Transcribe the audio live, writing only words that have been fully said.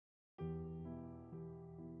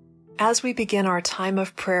As we begin our time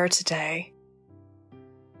of prayer today,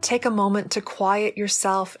 take a moment to quiet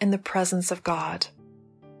yourself in the presence of God.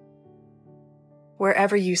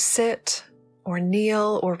 Wherever you sit or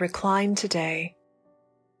kneel or recline today,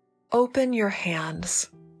 open your hands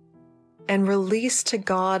and release to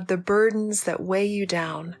God the burdens that weigh you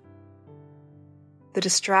down, the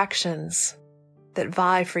distractions that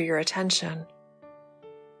vie for your attention,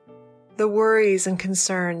 the worries and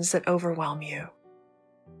concerns that overwhelm you.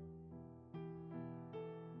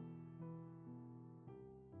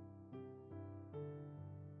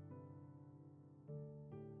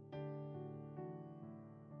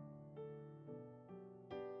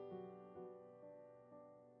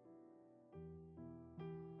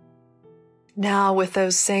 Now, with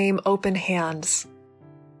those same open hands,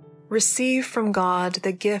 receive from God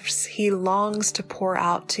the gifts He longs to pour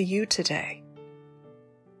out to you today.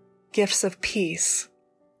 Gifts of peace,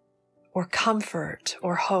 or comfort,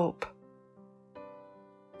 or hope.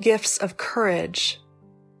 Gifts of courage,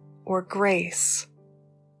 or grace,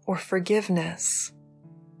 or forgiveness,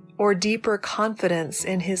 or deeper confidence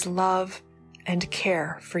in His love and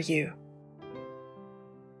care for you.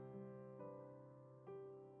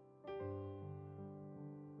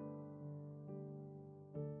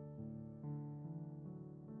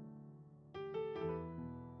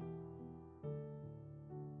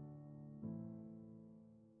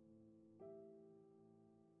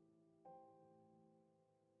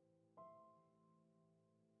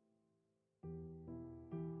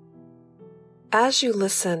 As you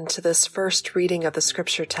listen to this first reading of the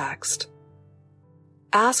scripture text,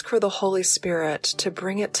 ask for the Holy Spirit to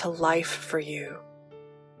bring it to life for you,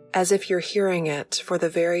 as if you're hearing it for the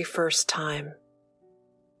very first time.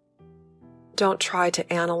 Don't try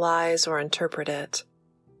to analyze or interpret it.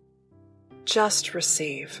 Just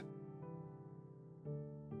receive.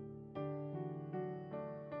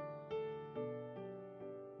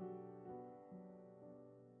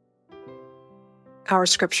 Our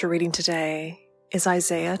scripture reading today is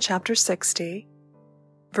Isaiah chapter 60,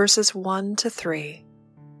 verses 1 to 3.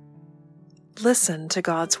 Listen to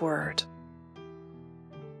God's word.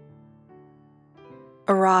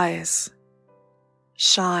 Arise,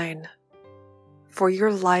 shine, for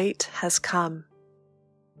your light has come,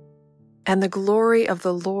 and the glory of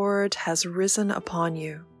the Lord has risen upon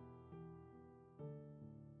you.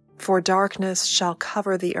 For darkness shall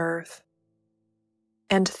cover the earth,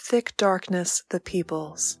 and thick darkness the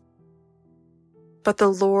peoples. But the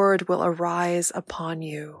Lord will arise upon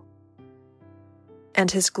you,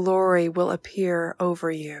 and His glory will appear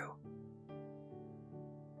over you.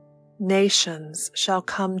 Nations shall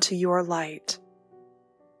come to your light,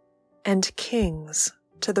 and kings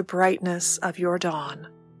to the brightness of your dawn.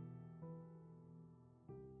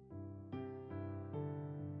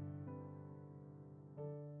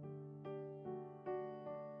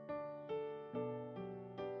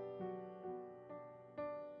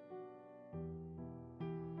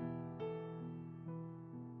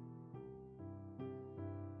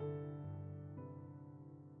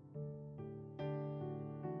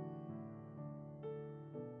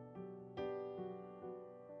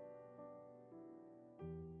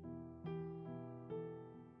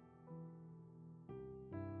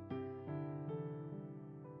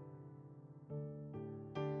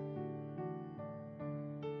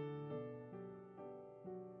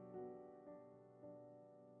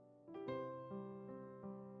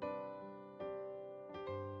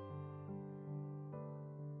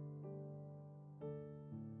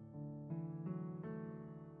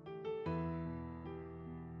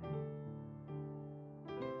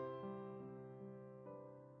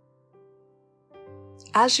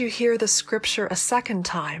 As you hear the scripture a second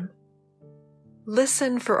time,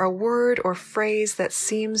 listen for a word or phrase that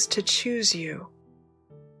seems to choose you,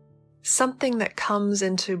 something that comes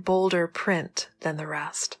into bolder print than the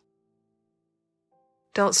rest.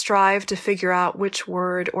 Don't strive to figure out which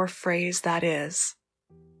word or phrase that is.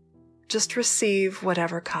 Just receive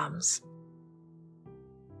whatever comes.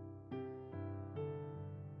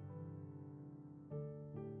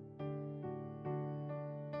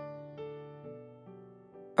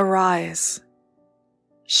 Arise,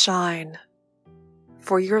 shine,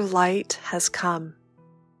 for your light has come,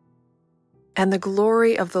 and the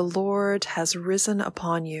glory of the Lord has risen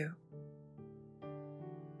upon you.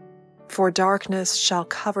 For darkness shall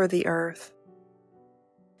cover the earth,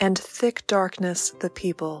 and thick darkness the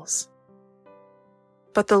peoples.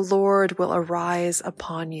 But the Lord will arise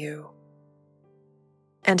upon you,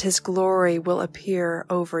 and His glory will appear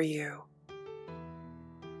over you.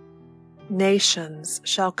 Nations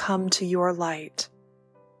shall come to your light,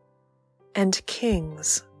 and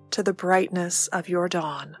kings to the brightness of your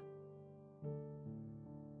dawn.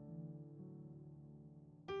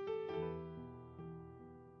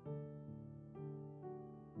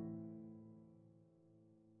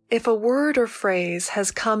 If a word or phrase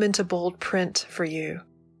has come into bold print for you,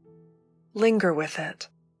 linger with it.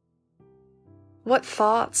 What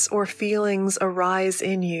thoughts or feelings arise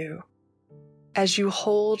in you as you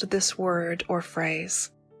hold this word or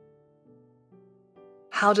phrase?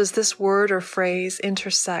 How does this word or phrase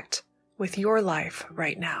intersect with your life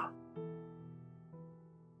right now?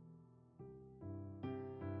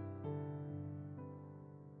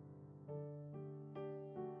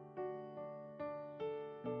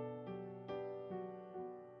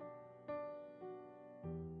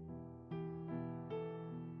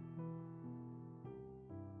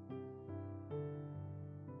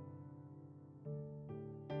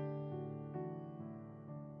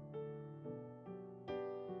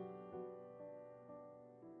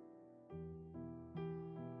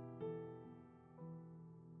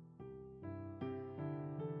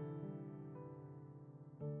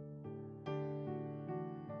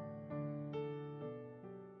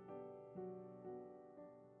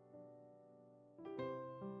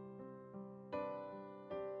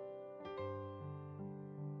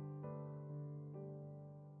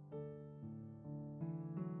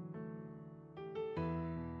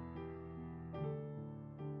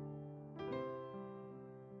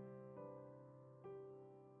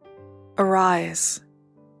 Arise,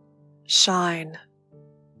 shine,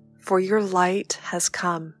 for your light has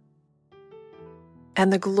come,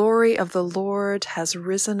 and the glory of the Lord has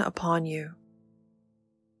risen upon you.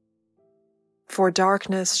 For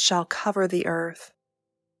darkness shall cover the earth,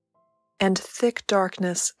 and thick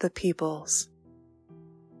darkness the peoples.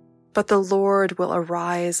 But the Lord will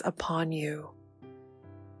arise upon you,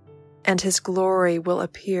 and his glory will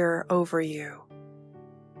appear over you.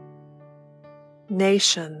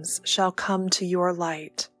 Nations shall come to your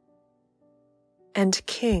light, and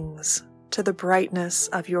kings to the brightness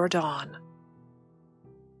of your dawn.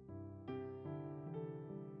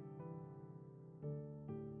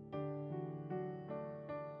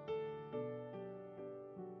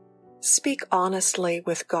 Speak honestly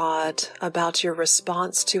with God about your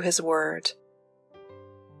response to his word,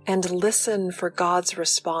 and listen for God's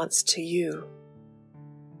response to you.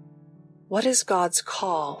 What is God's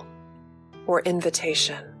call or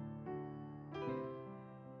invitation?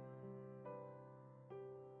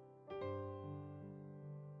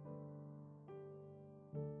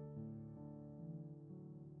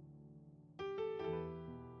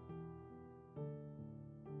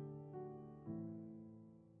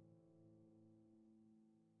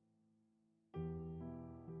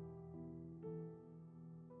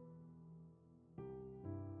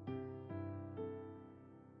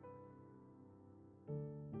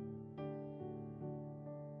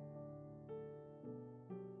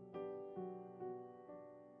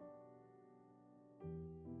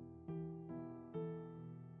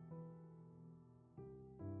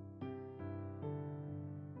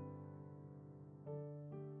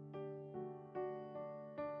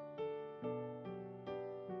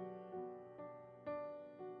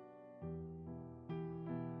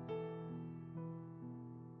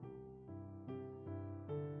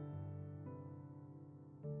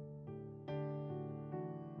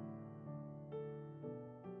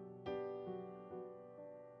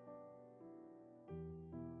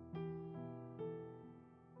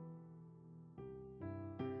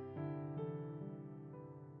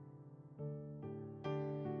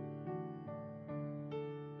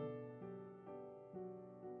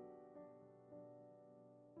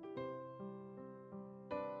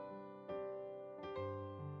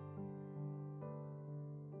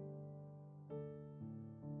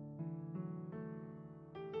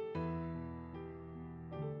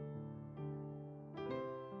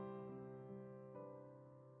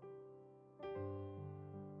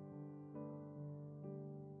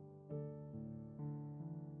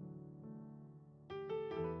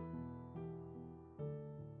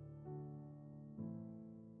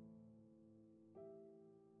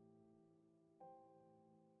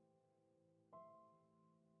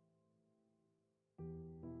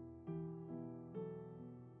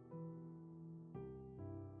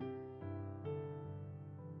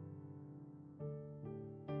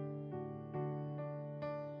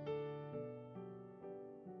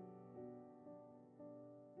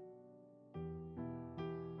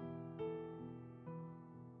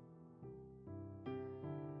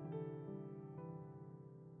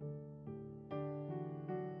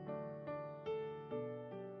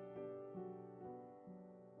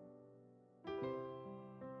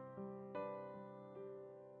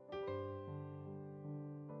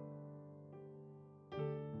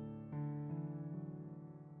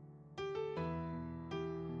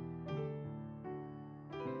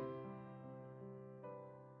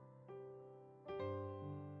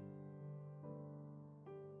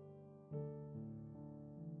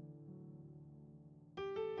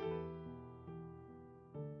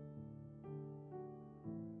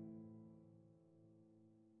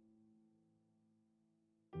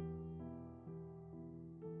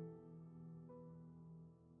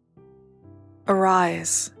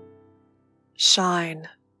 Arise, shine,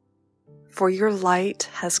 for your light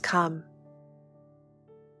has come,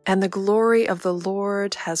 and the glory of the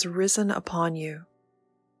Lord has risen upon you.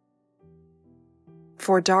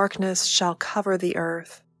 For darkness shall cover the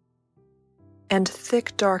earth, and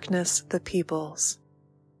thick darkness the peoples.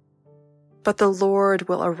 But the Lord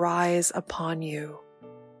will arise upon you,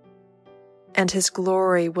 and his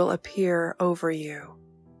glory will appear over you.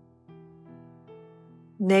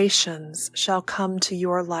 Nations shall come to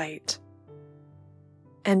your light,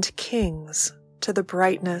 and kings to the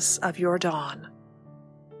brightness of your dawn.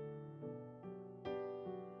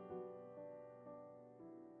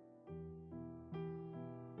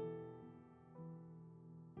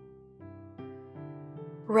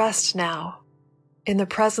 Rest now in the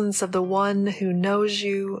presence of the one who knows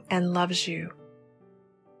you and loves you.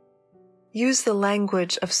 Use the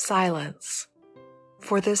language of silence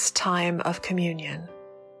for this time of communion.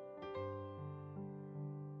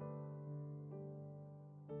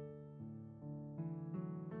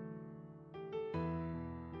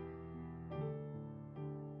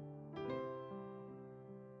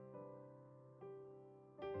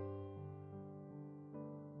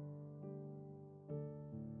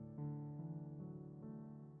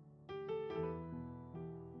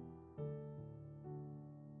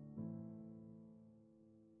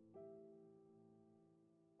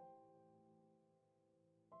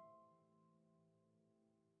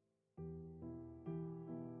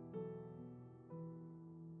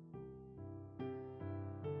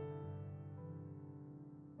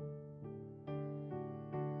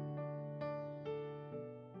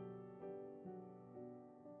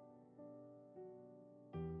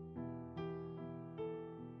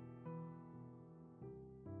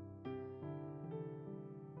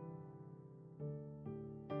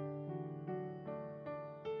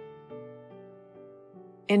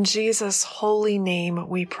 In Jesus' holy name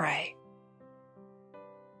we pray.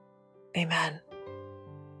 Amen.